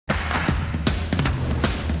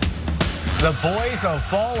The boys of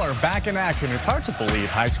fall are back in action. It's hard to believe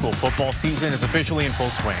high school football season is officially in full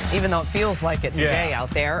swing. Even though it feels like it today out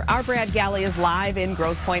there. Our Brad Galli is live in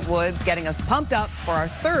Grosse Pointe Woods, getting us pumped up for our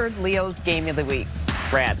third Leo's Game of the Week.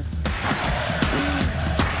 Brad.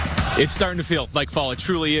 It's starting to feel like fall. It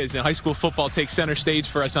truly is. And high school football takes center stage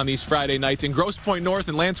for us on these Friday nights. In Grosse Pointe North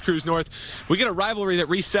and L'Anse Creuse North, we get a rivalry that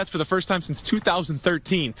resets for the first time since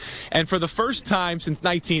 2013. And for the first time since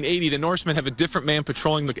 1980, the Norsemen have a different man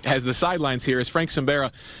patrolling the sidelines here, as Frank Sumbera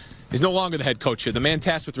is no longer the head coach here. The man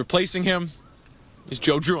tasked with replacing him is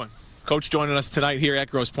Joe Drouin. Coach joining us tonight here at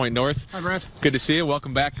Grosse Pointe North. Hi, Brad. Good to see you.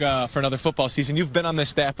 Welcome back for another football season. You've been on this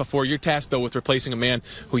staff before. You're tasked, though, with replacing a man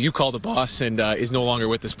who you call the boss and is no longer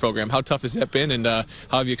with this program. How tough has that been, and how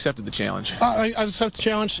have you accepted the challenge? I've accepted the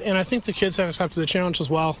challenge, and I think the kids have accepted the challenge as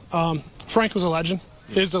well. Frank was a legend.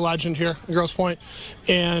 Is the legend here in Grosse Pointe,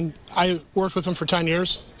 and I worked with him for 10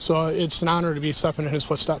 years, so it's an honor to be stepping in his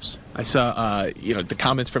footsteps. I saw, the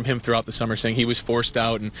comments from him throughout the summer saying he was forced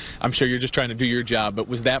out, and I'm sure you're just trying to do your job, but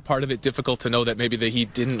was that part of it difficult to know that maybe that he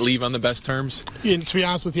didn't leave on the best terms? Yeah, to be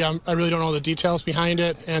honest with you, I really don't know the details behind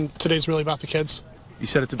it, and today's really about the kids. You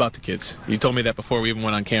said it's about the kids. You told me that before we even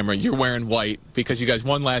went on camera. You're wearing white because you guys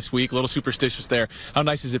won last week. A little superstitious there. How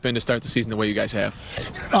nice has it been to start the season the way you guys have?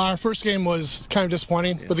 Our first game was kind of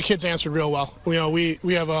disappointing, but the kids answered real well. You know, we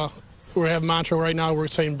have a mantra right now. We're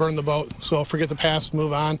saying burn the boat. So forget the past,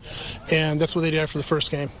 move on, and that's what they did for the first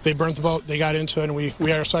game. They burnt the boat. They got into it, and we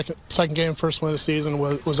had our second game, first win of the season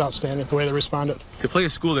was outstanding. The way they responded. To play a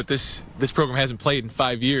school that this program hasn't played in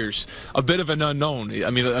 5 years, a bit of an unknown.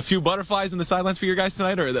 I mean, a few butterflies in the sidelines for your guys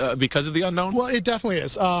tonight, or because of the unknown? Well, it definitely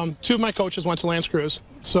is. Two of my coaches went to L'Anse Creuse,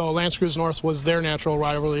 so L'Anse Creuse North was their natural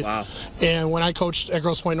rivalry. Wow. And when I coached at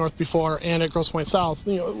Grosse Pointe North before and at Grosse Pointe South,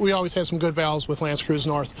 you know, we always had some good battles with L'Anse Creuse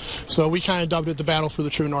North. So we kind of dubbed it the battle for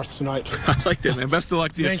the true North tonight. I like that, man. Best of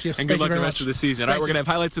luck to you. Thank you. And good luck the rest of the season. All right, we're going to have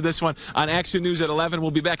highlights of this one on Action News at 11.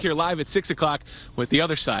 We'll be back here live at 6 o'clock with the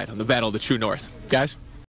other side on the battle of the true North. Guys?